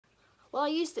Well, I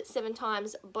used it 7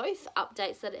 times, both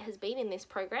updates that it has been in this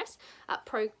project.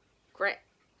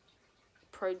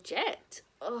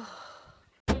 Oh.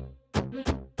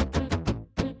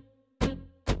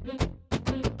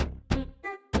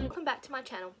 Welcome back to my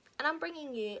channel, and I'm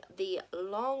bringing you the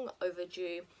long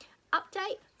overdue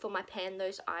update for my Pan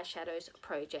Those Eyeshadows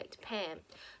project Pan.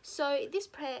 So this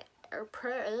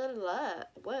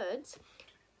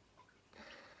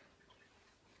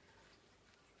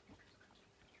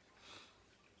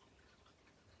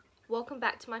Welcome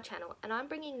back to my channel, and I'm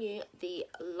bringing you the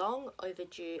long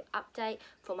overdue update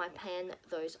for my Pan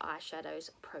Those Eyeshadows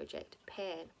project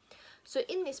Pan. So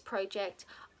in this project,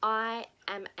 I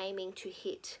am aiming to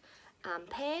hit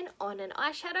pan on an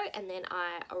eyeshadow, and then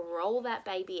I roll that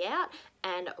baby out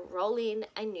and roll in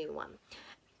a new one.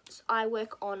 So I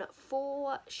work on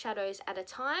 4 shadows at a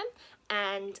time,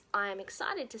 and I'm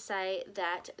excited to say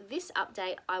that this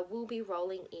update I will be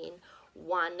rolling in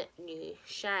 1 new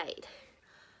shade.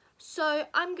 So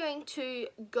I'm going to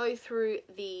go through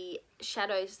the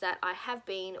shadows that I have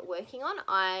been working on.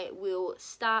 I will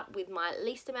start with my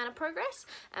least amount of progress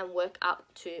and work up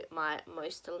to my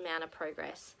most amount of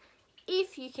progress,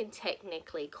 if you can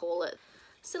technically call it.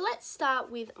 So let's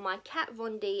start with my Kat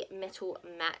Von D Metal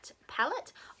Matte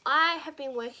palette. I have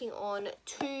been working on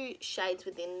 2 shades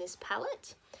within this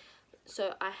palette.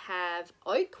 So I have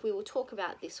Oak. We will talk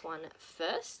about this one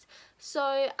first.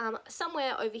 So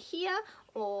somewhere over here,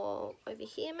 or over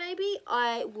here maybe,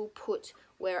 I will put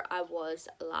where I was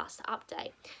last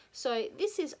update. So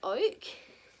this is Oak.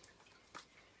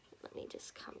 Let me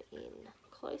just come in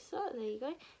closer. There you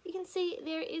go. You can see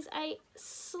there is a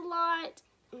slight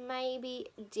maybe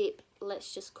dip,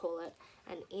 let's just call it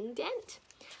an indent.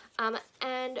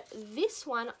 And this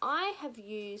one, I have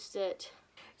used it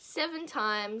 7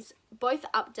 times, both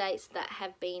updates that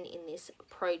have been in this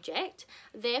project.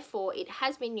 Therefore, it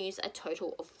has been used a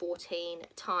total of 14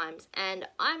 times, and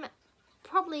I'm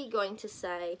probably going to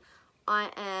say I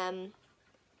am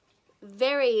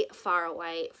very far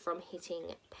away from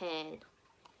hitting pan.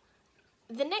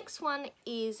 The next one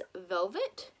is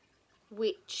Velvet,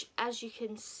 which, as you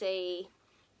can see,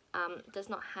 does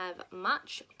not have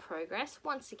much progress.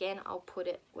 Once again, I'll put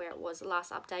it where it was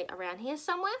last update, around here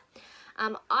somewhere.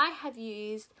 I have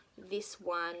used this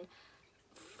one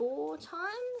 4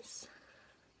 times.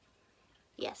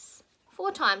 Yes,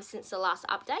 4 times since the last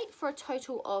update, for a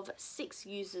total of 6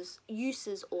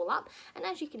 uses all up. And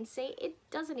as you can see, it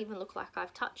doesn't even look like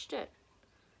I've touched it.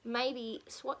 Maybe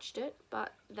swatched it,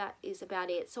 but that is about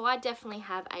it. So I definitely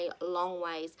have a long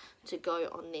ways to go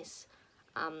on this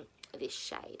this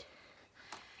shade.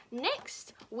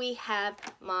 Next, we have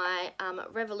my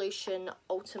Revolution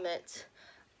Ultimate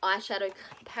Eyeshadow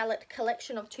Palette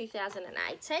Collection of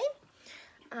 2018.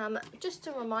 Just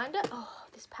a reminder, oh,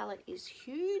 this palette is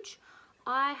huge.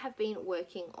 I have been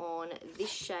working on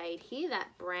this shade here,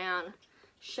 that brown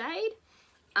shade.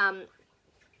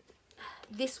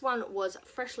 This one was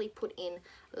freshly put in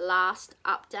last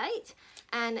update,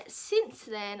 and since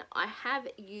then I have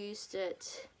used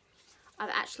it, I've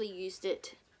actually used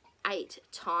it 8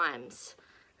 times.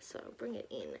 So I'll bring it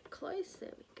in close,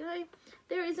 there we go.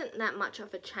 There isn't that much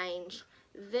of a change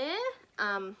there,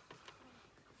 but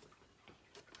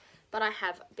I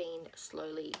have been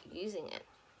slowly using it.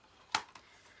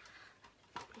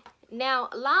 Now,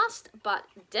 last but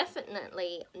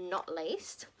definitely not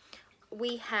least,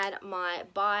 we had my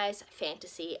Buys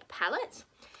Fantasy palette,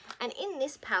 and in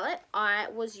this palette I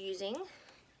was using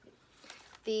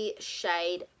the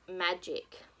shade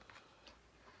Magic.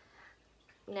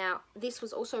 Now, this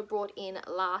was also brought in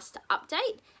last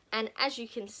update, and as you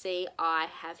can see, I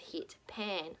have hit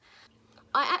pan.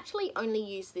 I actually only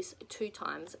used this 2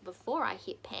 times before I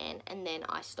hit pan, and then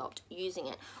I stopped using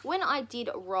it. When I did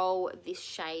roll this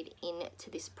shade into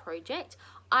this project,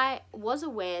 I was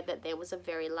aware that there was a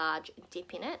very large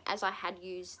dip in it, as I had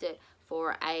used it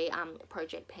for a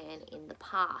project pan in the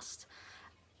past.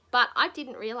 But I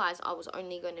didn't realize I was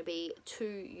only going to be 2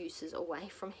 uses away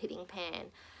from hitting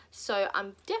pan. So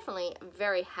I'm definitely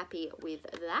very happy with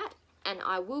that, and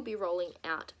I will be rolling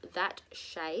out that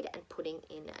shade and putting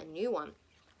in a new one.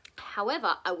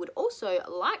 However, I would also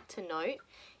like to note,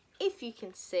 if you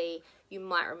can see, you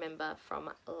might remember from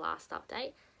last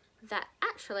update, that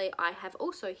actually I have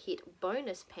also hit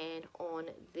bonus pan on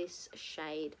this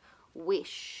shade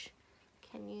Wish.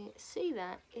 Can you see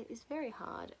that? It is very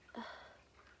hard.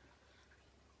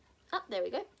 Oh, there we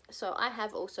go. So I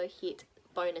have also hit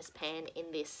bonus pan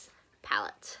in this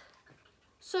palette.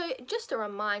 So just a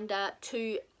reminder,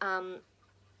 to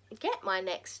get my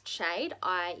next shade,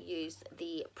 I used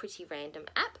the Pretty Random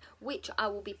app, which I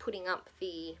will be putting up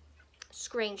the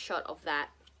screenshot of that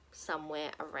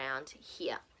somewhere around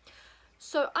here.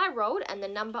 So I rolled and the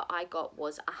number I got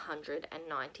was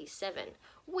 197,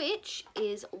 which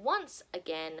is once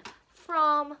again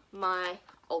from my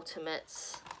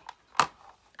Ultimates,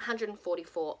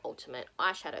 144 Ultimate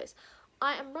Eyeshadows.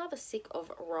 I am rather sick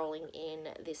of rolling in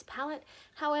this palette.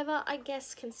 However, I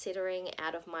guess considering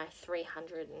out of my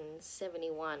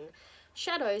 371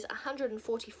 shadows,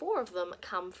 144 of them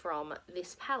come from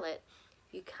this palette,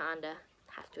 you kinda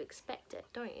have to expect it,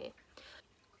 don't you?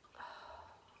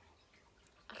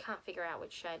 I can't figure out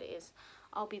which shade it is.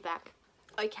 I'll be back.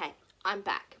 Okay, I'm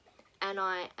back. And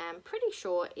I am pretty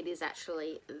sure it is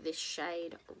actually this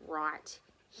shade right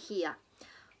here.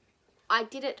 I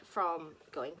did it from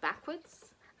going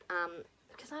backwards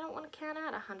because I don't want to count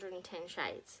out 110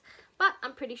 shades. But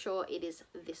I'm pretty sure it is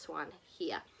this one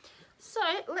here. So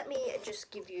let me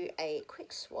just give you a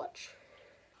quick swatch.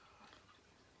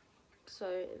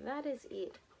 So that is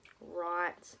it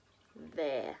right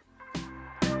there.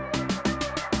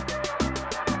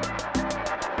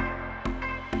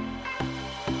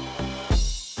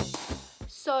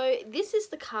 So this is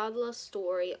the colour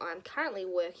story I'm currently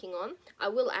working on. I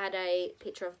will add a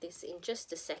picture of this in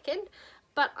just a second,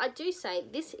 but I do say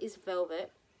this is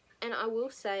velvet, and I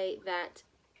will say that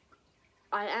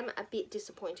I am a bit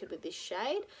disappointed with this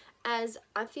shade, as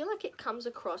I feel like it comes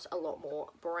across a lot more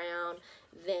brown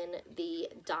than the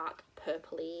dark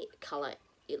purpley colour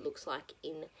it looks like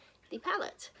in the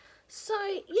palette. So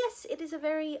yes, it is a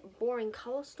very boring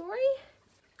colour story.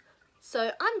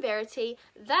 So I'm Verity.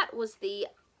 That was the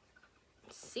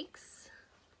fifth?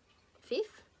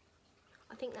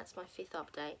 I think that's my 5th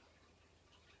update.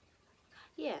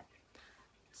 Yeah.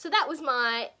 So that was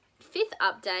my 5th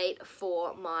update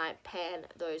for my Pan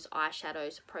Those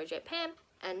Eyeshadows project pan.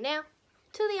 And now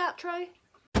to the outro.